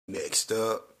Next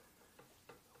up,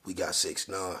 we got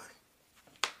 6ix9ine.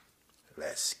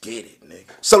 Let's get it, nigga.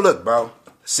 So look, bro,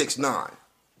 6ix9ine.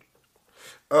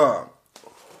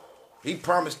 He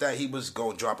promised that he was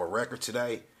gonna drop a record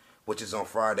today, which is on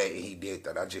Friday, and he did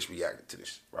that. I just reacted to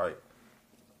this, right?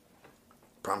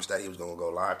 Promised that he was gonna go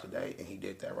live today, and he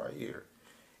did that right here.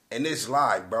 And this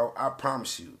live, bro, I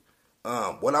promise you.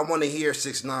 What I want to hear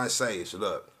 6ix9ine say is,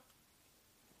 look,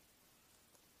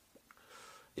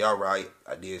 y'all right,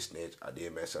 I did snitch, I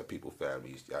did mess up people's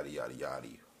families, yada, yada, yada.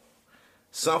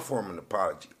 Some form of an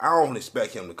apology. I don't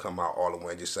expect him to come out all the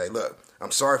way and just say, look,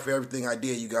 I'm sorry for everything I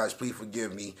did. You guys, please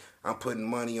forgive me. I'm putting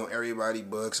money on everybody's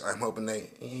books. I'm hoping he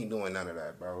ain't doing none of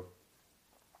that, bro.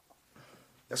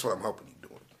 That's what I'm hoping he's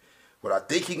doing. What I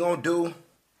think he gonna do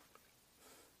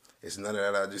is none of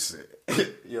that I just said.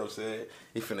 You know what I'm saying?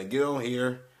 He finna get on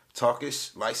here,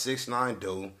 talkish like 6ix9ine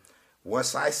do.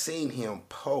 Once I seen him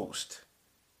post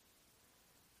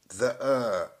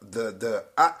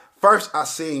first I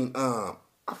seen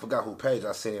I forgot who page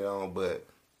I seen it on, but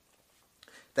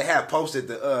they had posted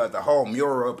the whole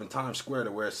mural up in Times Square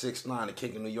to where 6ix9ine, the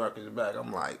King of New York, is back.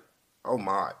 I'm like, oh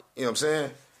my, you know what I'm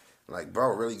saying? Like,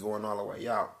 bro, really going all the way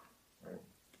out.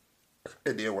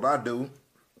 And then what I do,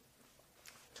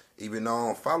 even though I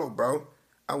don't follow, bro,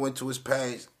 I went to his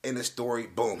page, in the story,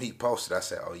 boom, he posted. I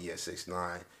said, oh yeah,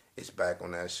 6ix9ine is back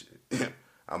on that shit.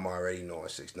 I'm already knowing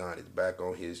 6ix9ine is back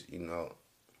on his, you know.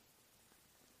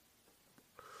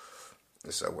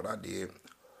 And so what I did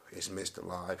is missed the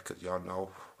live, because y'all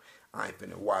know I ain't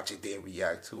finna watch it then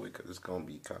react to it, because it's going to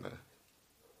be kind of,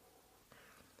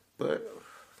 but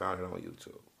found it on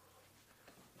YouTube.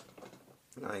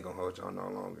 I ain't going to hold y'all no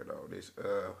longer, though. This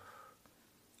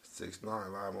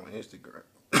 6ix9ine live on Instagram.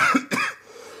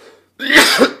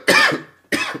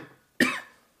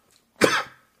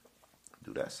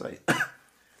 Do that say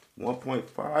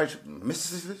 1.5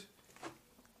 Mississippi?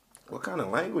 What kind of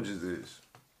language is this?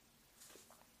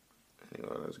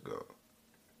 Anyway, let's go.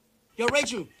 Yo,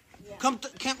 Rachel, come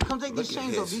take these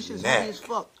chains off. These shit's heavy as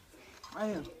fuck. Right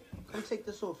here. Come take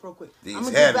this off real quick. These I'm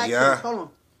gonna heavy, get back to this. Hold on.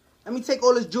 Let me take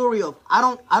all this jewelry off. I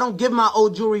don't give my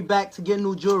old jewelry back to get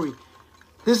new jewelry.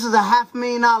 This is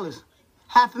 $500,000.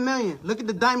 $500,000. Look at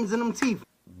the diamonds in them teeth.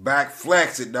 Back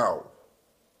flex it though.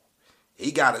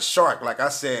 He got a shark, like I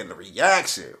said in the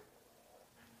reaction.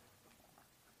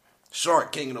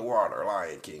 Shark, king of the water,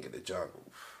 lion, king of the jungle.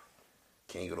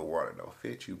 King of the water don't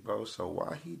fit you, bro. So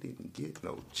why he didn't get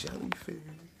no jellyfish?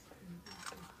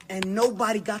 And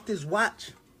nobody got this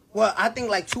watch. Well, I think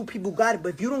like 2 people got it, but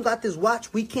if you don't got this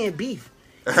watch, we can't beef.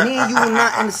 Me and you are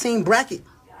not in the same bracket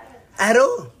at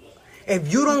all.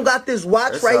 If you don't got this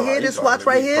watch right here, this watch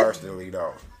right here, personally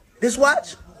though, this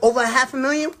watch over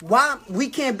 $500,000, why we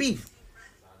can't beef?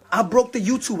 I broke the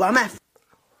YouTube. I'm at.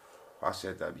 I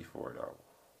said that before though.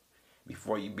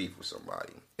 Before you beef with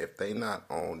somebody, if they not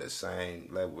on the same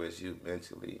level as you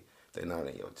mentally, they not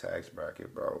in your tax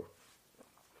bracket, bro.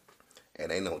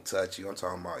 And they don't touch you. I'm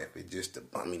talking about if it just,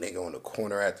 they go in the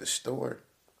corner at the store.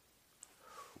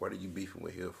 What are you beefing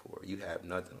with him for? You have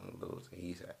nothing to lose, and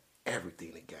he's had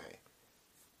everything to gain.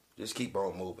 Just keep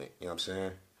on moving. You know what I'm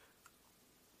saying?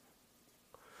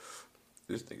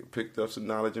 This nigga picked up some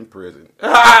knowledge in prison.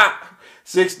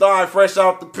 6ix9ine fresh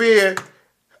off the pier.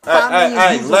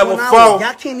 Hey, level 4.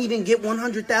 Y'all can't even get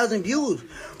 100,000 views.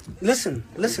 Listen.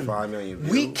 5 million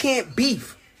views. We can't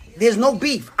beef. There's no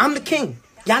beef. I'm the king.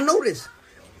 Y'all know this.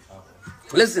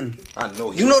 Listen. I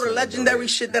know. You know the legendary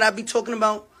shit that I be talking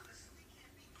about?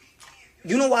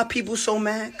 You know why people so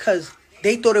mad? Because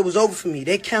they thought it was over for me.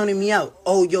 They counted me out.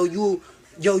 Oh, you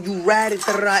ratted,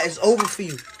 it's over for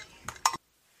you.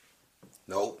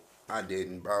 Nope, I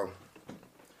didn't, bro.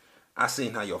 I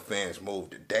seen how your fans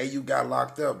moved. The day you got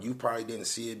locked up, you probably didn't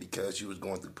see it because you was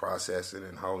going through processing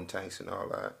and holding tanks and all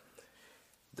that.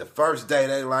 The first day,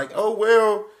 they like, oh,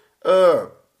 well,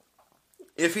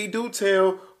 if he do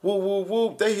tell, whoop, whoop,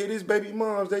 whoop, they hit his baby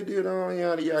moms, they did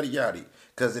yada, yada, yada.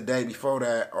 Because the day before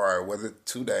that, or was it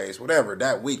 2 days, whatever,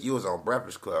 that week, you was on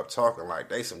Breakfast Club talking like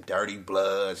they some dirty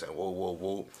bloods and whoop, whoop,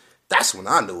 whoop. That's when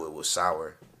I knew it was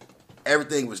sour.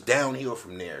 Everything was downhill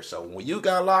from there. So when you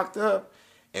got locked up,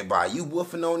 and by you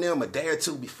woofing on them a day or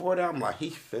 2 before that, I'm like, he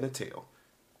finna tell.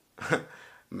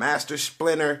 Master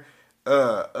Splinter,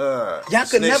 y'all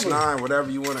could 6ix9ine, never,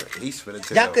 whatever you want to, he's finna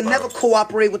tell. Y'all could never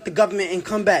cooperate with the government and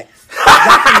come back.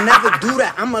 Y'all can never do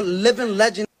that. I'm a living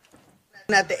legend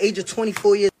at the age of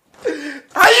 24 years.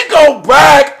 How you go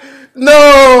back?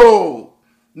 No,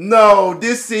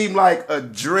 this seemed like a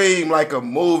dream, like a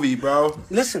movie, bro.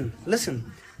 Listen.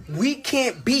 We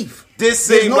can't beef. This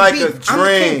seemed like a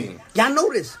dream. Y'all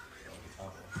know this.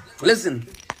 Listen,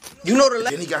 You know the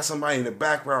Then he got somebody in the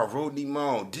background rooting him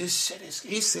on. This shit is.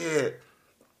 He said,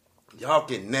 "Y'all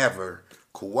can never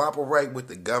cooperate with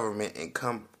the government and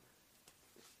come."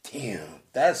 Damn,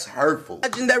 that's hurtful.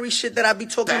 legendary shit that I be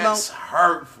talking That's about.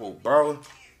 hurtful, bro.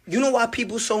 You know why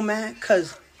people so mad?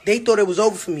 Cause they thought it was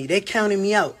over for me. They counted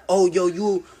me out. Oh,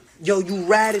 you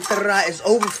ratted, it's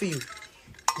over for you.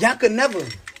 Y'all could never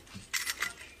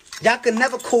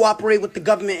cooperate with the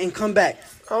government and come back.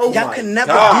 Oh Y'all my could never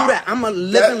God. do that. I'm a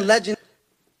living legend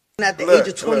at the age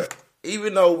of 20.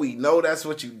 Even though we know that's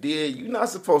what you did, you're not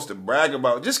supposed to brag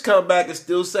about it. Just come back and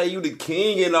still say you the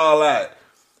king and all that.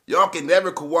 Y'all can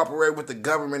never cooperate with the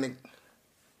government. And...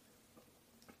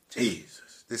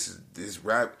 Jesus, this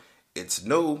rap. It's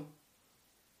new.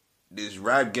 This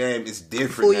rap game is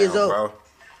different 4 years now, old. bro.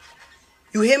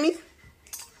 You hear me?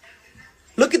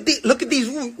 Look at these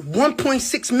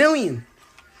 1.6 million.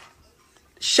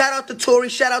 Shout out to Tory,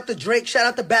 shout out to Drake, shout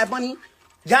out to Bad Bunny.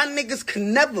 Y'all niggas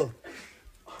can never.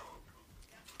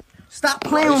 Stop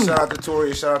playing with me. Shout out to Tory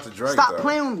and shout out to Drake. Stop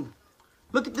playing with me.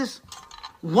 Look at this.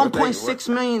 1.6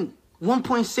 million.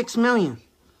 1.6 million.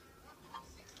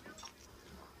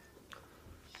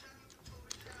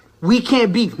 We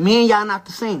can't beef. Me and y'all not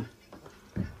the same.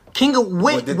 King of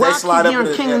wait, did they slide up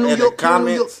in King of New the York,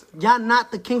 comments? Y'all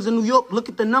not the kings of New York. Look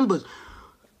at the numbers.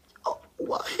 Oh,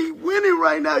 why he winning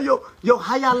right now, yo?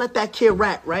 How y'all let that kid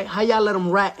rat, right? How y'all let him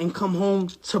rat and come home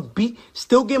to beat,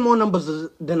 still get more numbers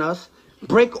than us,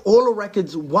 break all the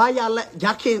records? Why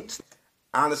y'all can't?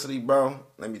 Honestly, bro,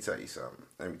 let me tell you something.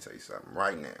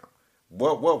 Right now.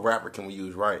 What rapper can we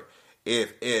use right?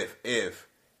 If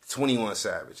 21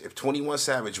 Savage. If 21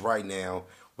 Savage right now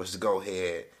was to go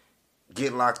ahead,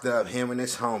 get locked up, him and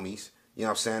his homies, you know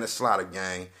what I'm saying, the Slaughter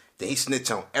Gang, then he snitch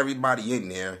on everybody in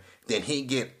there, then he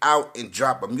get out and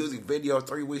drop a music video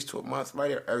 3 weeks to a month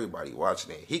later, everybody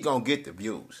watching it. He gonna get the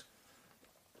views.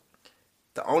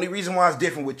 The only reason why it's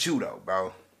different with you though,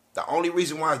 bro,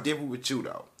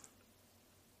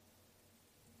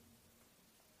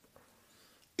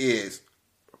 is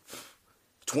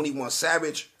 21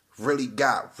 Savage really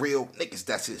got real niggas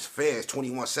that's his fans.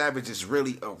 21 Savage is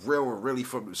really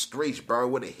from the streets, bro.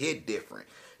 Would have hit different.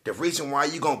 The reason why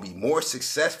you gonna be more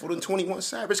successful than 21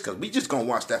 Savage, because we just gonna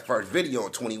watch that first video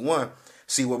on 21,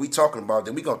 see what we talking about,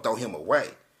 then we gonna throw him away.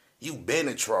 You been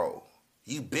a troll.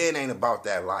 You been ain't about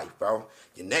that life, bro.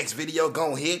 Your next video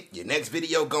gonna hit. Your next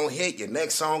video gonna hit. Your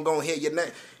next song gonna hit.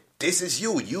 This is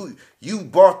you. You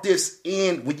brought this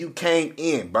in when you came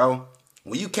in, bro.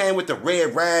 When you came with the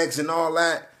red rags and all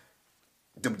that,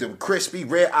 the crispy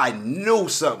red, I knew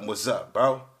something was up,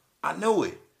 bro. I knew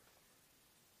it.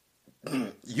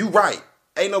 You right.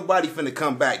 Ain't nobody finna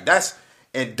come back.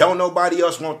 And don't nobody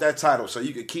else want that title, so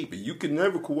you can keep it. You can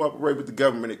never cooperate with the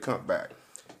government and come back.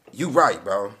 You right,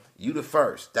 bro. You the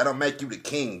first. That don't make you the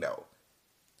king, though.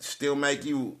 Still make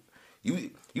you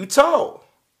tall.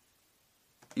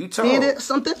 You tall. Stand it,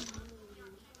 something?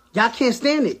 Y'all can't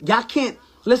stand it. Y'all can't.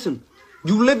 Listen,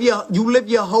 you live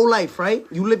your whole life, right?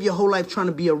 You live your whole life trying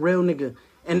to be a real nigga.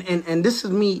 And this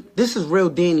is me. This is real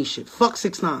Danny shit. Fuck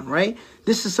 6ix9ine, right?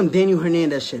 This is some Daniel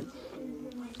Hernandez shit.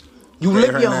 You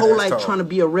live your whole life trying to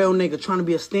be a real nigga, trying to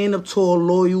be a stand-up, tall,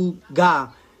 loyal guy.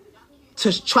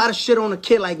 To try to shit on a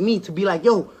kid like me, to be like,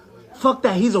 yo, fuck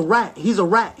that, he's a rat.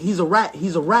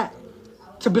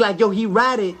 To be like, yo, he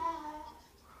ratted.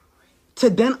 To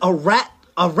then a rat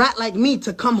like me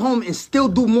to come home and still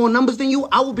do more numbers than you,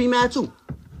 I would be mad too.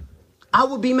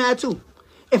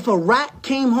 If a rat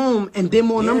came home and did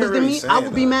more numbers than me, I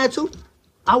would be mad too.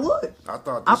 I would.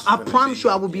 I promise you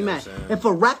I would be mad. If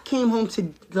a rat came home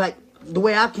to, like, the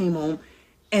way I came home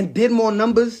and did more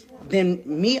numbers than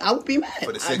me, I would be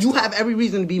mad. You have every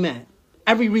reason to be mad.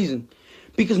 Every reason.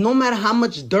 Because no matter how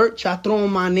much dirt y'all throw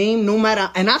on my name,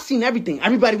 and I've seen everything.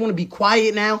 Everybody want to be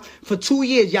quiet now. For 2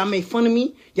 years, y'all made fun of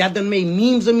me. Y'all done made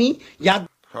memes of me.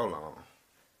 Hold on.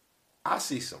 I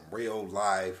see some real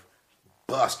live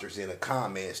busters in the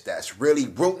comments that's really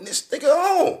rooting this nigga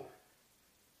on.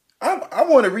 I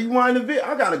want to rewind the video.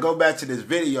 I got to go back to this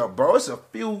video, bro. It's a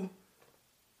few,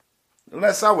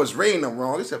 unless I was reading them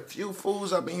wrong, it's a few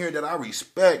fools up in here that I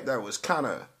respect that was kind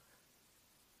of,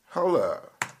 hold up.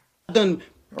 Done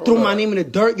threw my name in the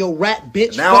dirt, yo, rat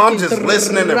bitch. Now I'm just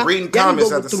listening and reading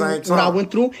comments at the same time. What I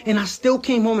went through, and I still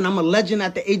came home, and I'm a legend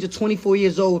at the age of 24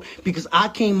 years old because I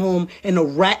came home and a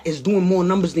rat is doing more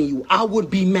numbers than you. I would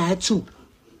be mad too.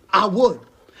 I would.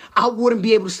 I wouldn't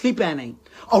be able to sleep at night.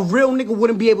 A real nigga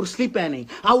wouldn't be able to sleep at night.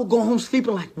 I would go home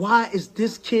sleeping like, why is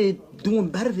this kid doing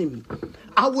better than me?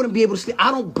 I wouldn't be able to sleep.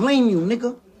 I don't blame you,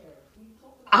 nigga.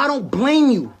 I don't blame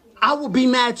you. I would be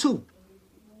mad too.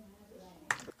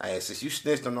 Hey, since you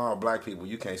snitched on all black people,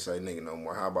 you can't say nigga no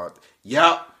more. How about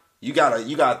yup? You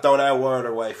gotta throw that word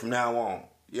away from now on.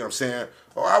 You know what I'm saying?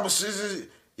 Oh, I was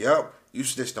yup. You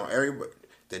snitched on everybody.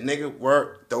 The nigga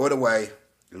word, throw it away.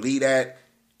 Leave that.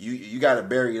 You gotta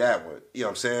bury that one. You know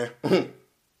what I'm saying?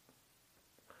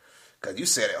 Cause you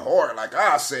said it hard, like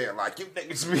I said, like you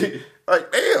niggas be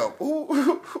like, damn.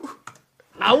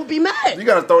 I would be mad. You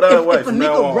gotta throw that away. If a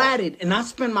nigga ratted and I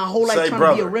spend my whole life trying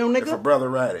to be a real nigga, if a brother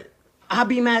ratted, I'd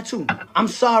be mad too. I'm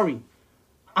sorry.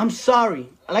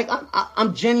 Like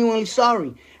I'm genuinely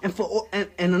sorry. And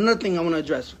and another thing I want to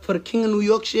address for the King of New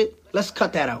York shit. Let's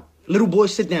cut that out. Little boy,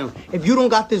 sit down. If you don't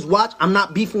got this watch, I'm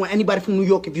not beefing with anybody from New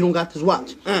York if you don't got this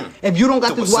watch. If you don't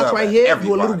got this watch right here,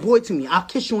 you a little boy to me. I'll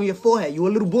kiss you on your forehead. You a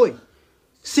little boy.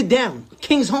 Sit down.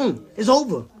 King's home. It's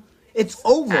over. It's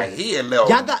over. Hey, he a little.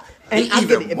 Y'all got, and I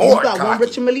get it. If you got one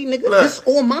Richard Mille, nigga, this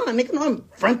all mine, nigga. No, I'm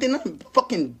fronting up.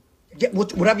 Fucking get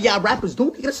whatever y'all rappers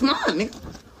do, nigga. That's mine, nigga.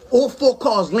 All 4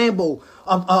 cars, Lambo,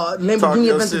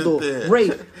 Lamborghini Aventador, Ray,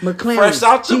 McLaren, Fresh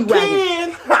out the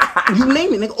G-Wagon. You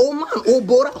name it, nigga. All mine, all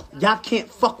bought out. Y'all can't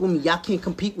fuck with me. Y'all can't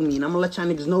compete with me, and I'm gonna let y'all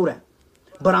niggas know that.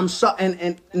 But I'm sorry,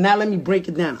 and now let me break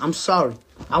it down. I'm sorry.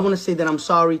 I want to say that I'm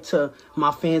sorry to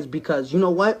my fans because you know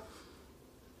what?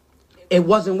 It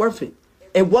wasn't worth it.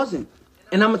 It wasn't.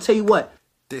 And I'm gonna tell you what.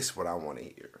 This is what I want to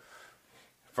hear.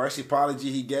 First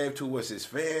apology he gave to was his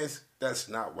fans. That's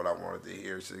not what I wanted to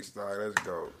hear. 6IX9INE, let's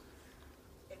go.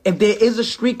 If there is a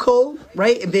street code,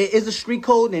 right? If there is a street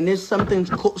code and there's something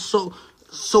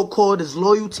so-called as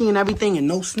loyalty and everything and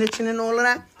no snitching and all of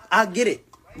that, I get it,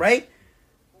 right?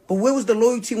 But where was the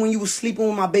loyalty when you was sleeping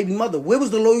with my baby mother? Where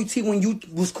was the loyalty when you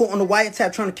was caught on the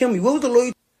wiretap trying to kill me? Where was the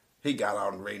loyalty? He got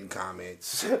out and reading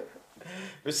comments.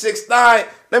 But 6IX9INE,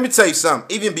 let me tell you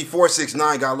something. Even before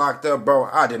 6IX9INE got locked up, bro,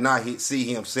 I did not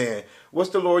see him saying,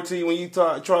 what's the loyalty when you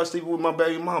try to sleep with my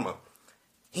baby mama?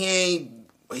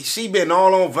 She been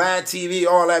all on Vlad TV,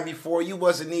 all that before. You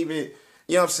wasn't even,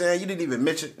 you know what I'm saying? You didn't even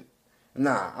mention.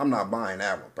 Nah, I'm not buying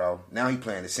that one, bro. Now he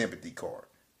playing the sympathy card.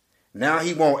 Now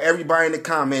he want everybody in the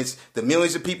comments, the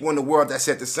millions of people in the world that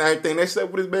said the same thing. They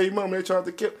said with his baby mama, they tried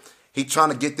to kill. He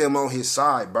trying to get them on his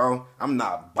side, bro. I'm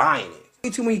not buying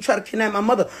it. When you try to kidnap my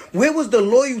mother, where was the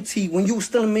loyalty when you were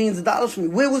stealing millions of dollars from me?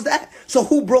 Where was that? So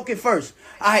who broke it first?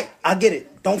 I get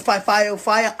it. Don't fight fire with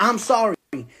fire. I'm sorry.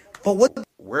 But what?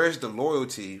 Where's the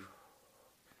loyalty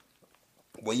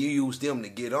when you use them to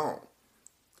get on?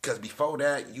 Because before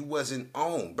that, you wasn't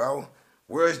on, bro.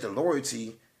 Where's the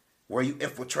loyalty where you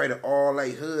infiltrated all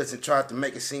they hoods and tried to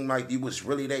make it seem like you was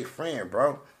really their friend,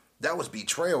 bro? That was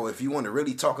betrayal if you want to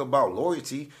really talk about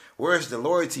loyalty. Where's the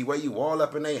loyalty where you all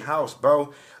up in their house,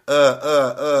 bro?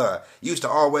 You used to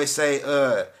always say,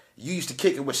 you used to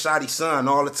kick it with Shotty's son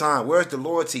all the time. Where's the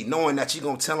loyalty knowing that you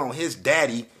going to tell on his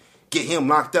daddy, get him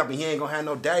locked up and he ain't going to have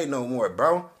no daddy no more,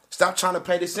 bro? Stop trying to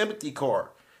play the sympathy card.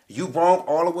 You wrong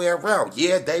all the way around.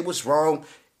 Yeah, they was wrong.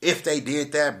 If they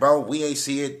did that, bro, we ain't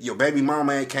see it. Your baby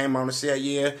mama ain't came on and said,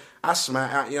 yeah, I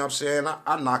smacked out, you know what I'm saying?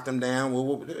 I knocked him down.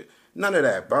 None of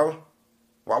that, bro.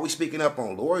 While we speaking up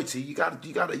on loyalty, you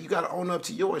gotta own up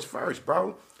to yours first,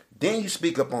 bro. Then you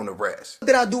speak up on the rest. What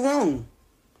did I do wrong?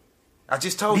 I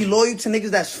just told you. Be loyal to niggas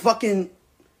that's fucking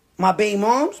my baby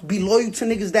moms. Be loyal to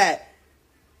niggas that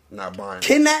not buying.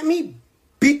 Kidnap me,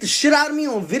 beat the shit out of me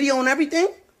on video and everything.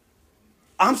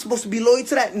 I'm supposed to be loyal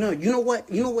to that? No, you know what?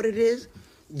 You know what it is?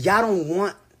 Y'all don't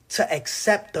want to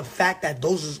accept the fact that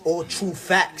those is all true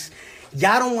facts.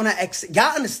 Y'all don't want to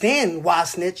y'all understand why I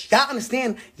snitch. Y'all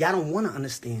understand. Y'all don't want to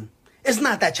understand. It's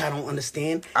not that y'all don't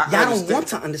understand. Y'all don't want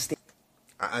to understand.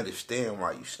 I understand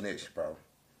why you snitch, bro.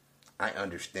 I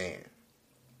understand.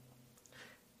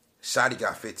 Shotty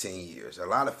got 15 years. A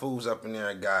lot of fools up in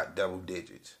there got double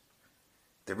digits.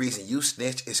 The reason you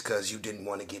snitch is because you didn't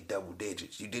want to get double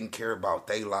digits. You didn't care about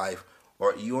their life,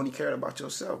 or you only cared about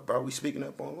yourself, bro. We speaking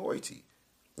up on loyalty.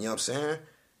 You know what I'm saying?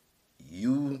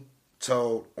 You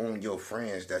told on your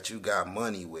friends that you got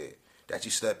money with, that you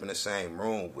slept in the same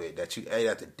room with, that you ate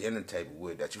at the dinner table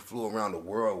with, that you flew around the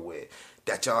world with,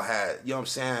 that y'all had, you know what I'm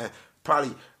saying,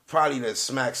 probably that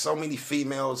smacked so many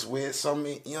females with, so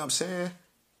many, you know what I'm saying?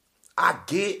 I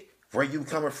get where you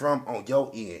coming from on your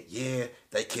end. Yeah,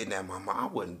 they kidnapped my mama. I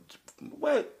wouldn't,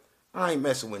 what? I ain't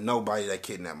messing with nobody that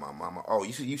kidnapped my mama. Oh,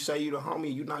 you say you the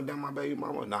homie, you knocked down my baby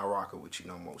mama? Not rocking with you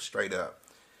no more, straight up.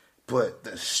 But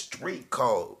the street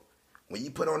code, when you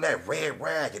put on that red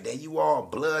rag and then you all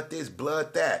blood this,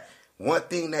 blood that. One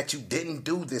thing that you didn't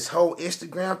do this whole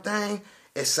Instagram thing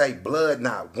is say blood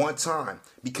not one time.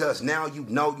 Because now you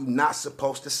know you're not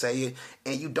supposed to say it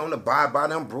and you don't abide by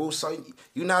them rules. So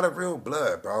you're not a real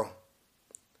blood, bro.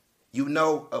 You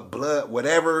know a blood,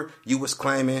 whatever you was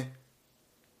claiming,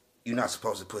 you're not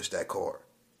supposed to push that card.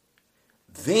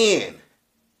 Then,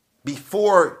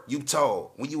 before you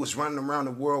told, when you was running around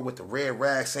the world with the red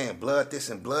rag saying blood this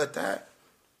and blood that,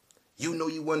 you knew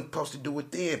you wasn't supposed to do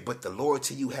it then, but the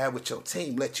loyalty you had with your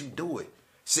team let you do it.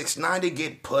 6ix9ine didn't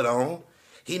get put on.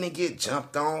 He didn't get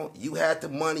jumped on. You had the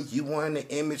money. You wanted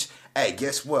the image. Hey,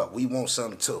 guess what? We want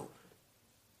something too.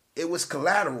 It was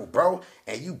collateral, bro.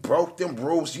 And you broke them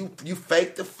rules. You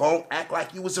faked the phone, act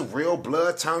like you was a real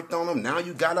blood, turned on them. Now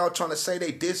you got out trying to say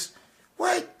they dis.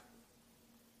 What?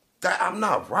 I'm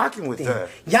not rocking with that.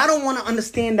 Y'all don't want to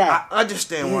understand that. I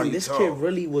understand why you this told. kid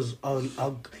really was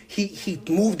he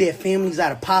moved their families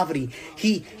out of poverty.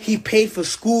 He paid for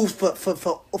schools for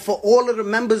all of the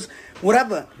members,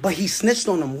 whatever. But he snitched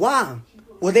on them. Why?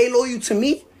 Were they loyal to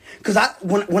me? Cause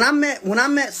when I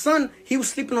met Son, he was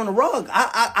sleeping on the rug.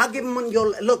 I give him money.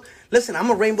 Yo, look, listen,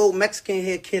 I'm a rainbow Mexican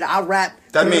hair kid. I rap.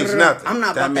 That means nothing. I'm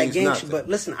not about that gang shit. But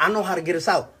listen, I know how to get us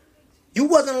out. You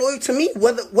wasn't loyal to me,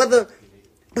 whether.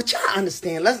 But y'all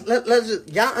understand. Let's just,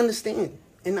 y'all understand.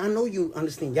 And I know you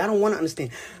understand. Y'all don't want to understand.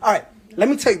 All right, let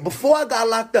me tell you. Before I got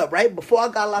locked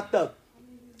up,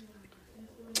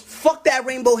 fuck that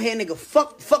rainbow hair nigga.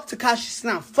 Fuck Tekashi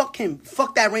 6IX9INE. Fuck him.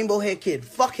 Fuck that rainbow hair kid.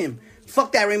 Fuck him.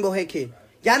 Fuck that rainbow hair kid.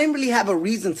 Y'all didn't really have a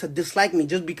reason to dislike me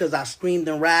just because I screamed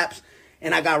in raps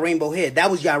and I got rainbow hair. That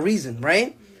was y'all reason,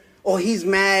 right? Or he's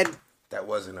mad. That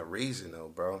wasn't a reason though,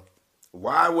 bro.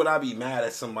 Why would I be mad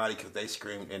at somebody because they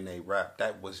screamed and they rap?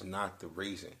 That was not the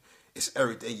reason. It's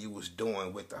everything you was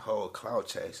doing with the whole cloud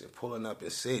chasing, pulling up in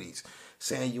cities,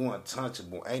 saying you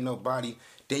untouchable. Ain't nobody.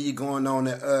 Then you going on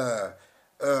the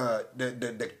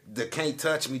can't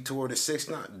touch me tour, the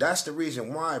 6ix9ine. That's the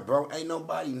reason why, bro. Ain't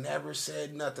nobody never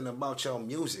said nothing about your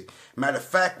music. Matter of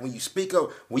fact, when you speak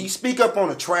up on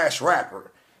a trash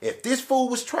rapper, if this fool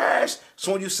was trash,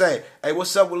 so when you say, hey,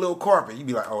 what's up with Lil Carpet? You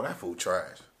be like, oh, that fool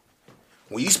trash.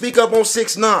 When you speak up on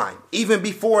 6ix9ine, even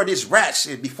before this rat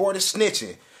shit, before this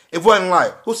snitching, it wasn't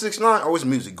like, who's 6ix9ine? Oh, it's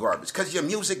music garbage. Because your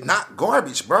music not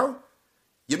garbage, bro.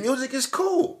 Your music is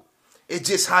cool. It's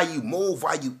just how you move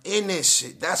while you in this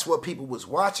shit. That's what people was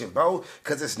watching, bro.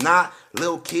 Because it's not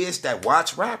little kids that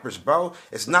watch rappers, bro.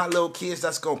 It's not little kids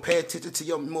that's going to pay attention to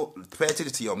your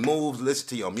moves, listen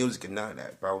to your music and none of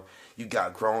that, bro. You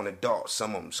got grown adults.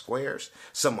 Some of them squares,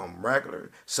 some of them regular,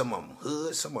 some of them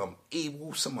hood, some of them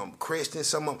evil, some of them Christian,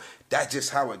 some of them. That's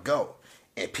just how it go.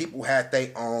 And people had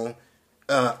their own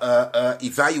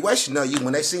evaluation of you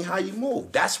when they see how you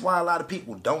move. That's why a lot of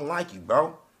people don't like you,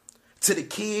 bro. To the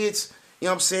kids, you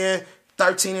know what I'm saying?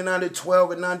 13 and under,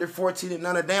 12 and under, 14 and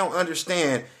under, they don't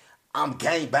understand. I'm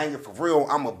gang banging for real.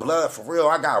 I'm a blood for real.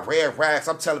 I got red rags.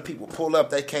 I'm telling people pull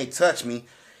up, they can't touch me.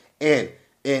 And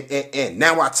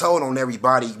now I told on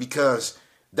everybody because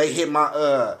they hit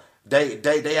my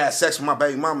they had sex with my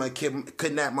baby mama and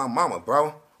kidnapped my mama,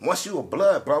 bro. Once you a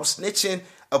blood, bro, snitching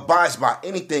abides by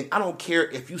anything. I don't care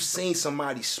if you seen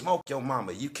somebody smoke your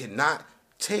mama. You cannot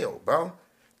tell, bro.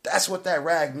 That's what that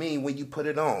rag mean when you put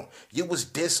it on. You was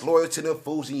disloyal to them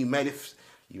fools and you made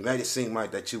it seem like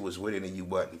that you was with it and you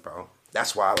wasn't, bro.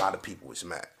 That's why a lot of people was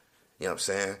mad. You know what I'm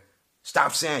saying?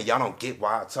 Stop saying y'all don't get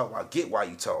why I told. I get why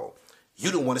you told.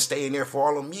 You don't want to stay in there for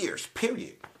all them years,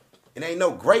 period. It ain't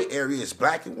no gray area, it's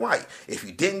black and white. If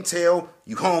you didn't tell,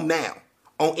 you home now.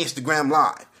 On Instagram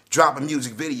Live, dropping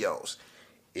music videos.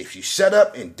 If you shut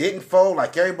up and didn't fold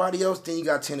like everybody else, then you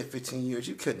got 10 to 15 years.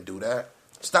 You couldn't do that.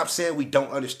 Stop saying we don't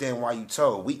understand why you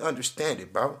told. We understand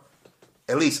it, bro.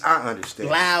 At least I understand.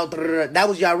 Loud, that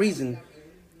was y'all reason.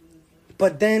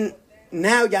 But then,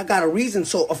 now y'all got a reason.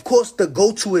 So, of course, the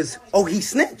go-to is, oh, he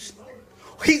snitched.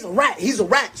 He's a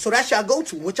rat. So that's y'all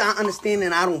go-to, which I understand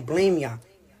and I don't blame y'all.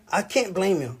 I can't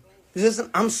blame y'all. Listen,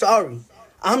 I'm sorry.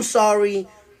 I'm sorry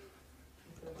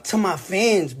to my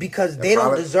fans because they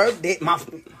don't deserve that.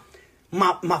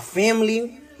 My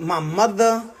family, my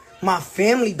mother, my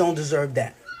family don't deserve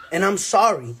that. And I'm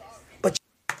sorry. But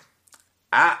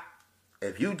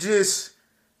if you just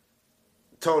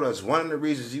told us one of the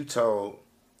reasons you told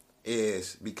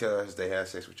is because they had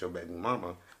sex with your baby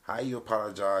mama, how you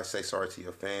apologize, say sorry to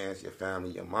your fans, your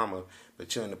family, your mama,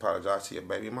 but you didn't apologize to your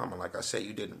baby mama. Like I said,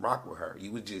 you didn't rock with her.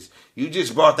 You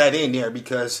just brought that in there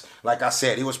because, like I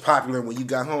said, it was popular when you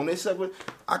got home. They said, well,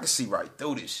 I can see right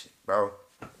through this shit, bro.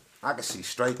 I can see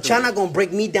straight through. Y'all not gonna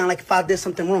break me down like if I did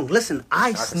something wrong. Listen,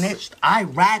 I snitched, I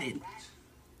ratted.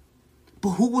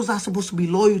 But who was I supposed to be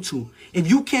loyal to? If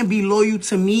you can't be loyal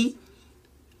to me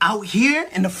out here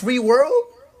in the free world,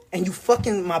 and you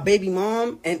fucking my baby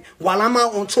mom, and while I'm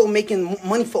out on tour making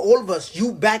money for all of us,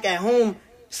 you back at home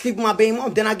sleep with my baby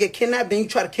mom, then I get kidnapped, then you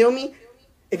try to kill me?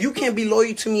 If you can't be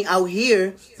loyal to me out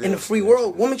here in the free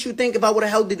world, what makes you think if I would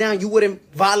have held it down, you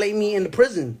wouldn't violate me in the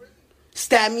prison?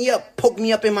 stab me up, poke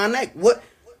me up in my neck. What?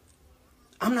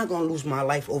 I'm not gonna lose my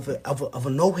life over a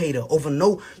no hater, over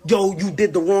no, yo, you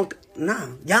did the wrong. Nah,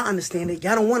 y'all understand it.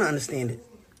 Y'all don't want to understand it.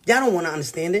 Y'all don't want to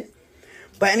understand it.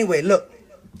 But anyway, look,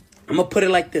 I'm gonna put it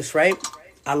like this, right?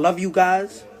 I love you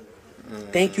guys.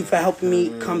 Thank you for helping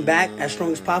me come back as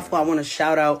strong as possible. I want to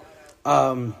shout out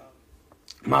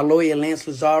my lawyer, Lance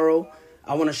Lazaro.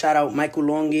 I want to shout out Michael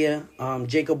Longier,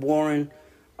 Jacob Warren.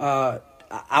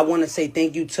 I want to say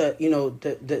thank you to,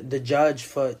 the judge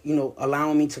for,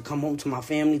 allowing me to come home to my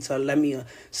family, to let me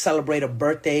celebrate a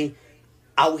birthday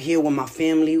out here with my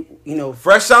family,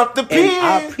 Fresh off the pen. And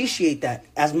I appreciate that.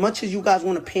 As much as you guys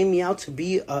want to pay me out to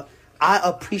be I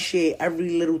appreciate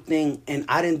every little thing, and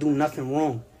I didn't do nothing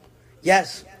wrong.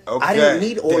 Yes, okay, I didn't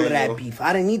need all of that beef.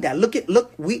 I didn't need that.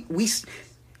 Look, we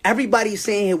everybody's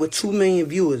saying here with 2 million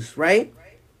viewers, right?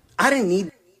 I didn't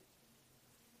need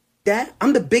that.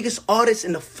 I'm the biggest artist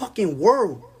in the fucking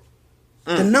world.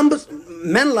 The numbers,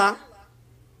 men lie,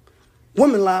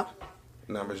 women lie,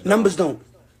 numbers don't.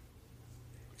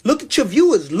 Look at your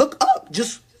viewers. Look up.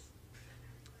 Just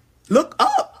look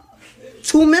up.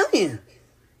 2 million.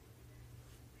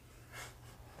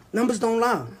 Numbers don't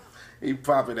lie. He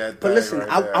popping that thing. But listen, right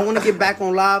I want to get back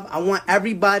on live. I want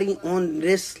everybody on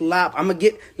this live.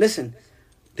 Listen,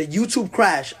 the YouTube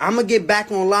crash. I'm going to get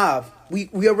back on live. We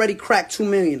already cracked 2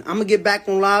 million. I'm going to get back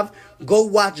on live. Go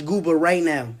watch Gooba right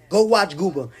now. Go watch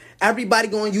Gooba. Everybody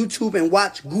go on YouTube and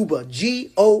watch Gooba.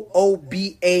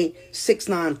 Gooba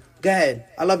 6ix9ine. Go ahead.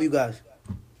 I love you guys.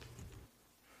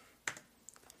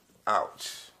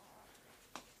 Ouch.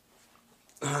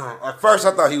 At first,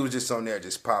 I thought he was just on there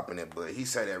just popping it, but he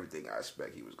said everything I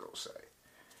expect he was going to say.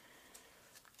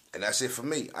 And that's it for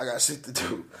me. I got shit to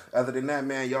do. Other than that,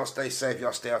 man, y'all stay safe.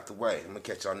 Y'all stay out the way. I'm going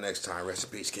to catch y'all next time. Rest in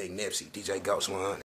peace, King Nipsey. DJ Ghost 100.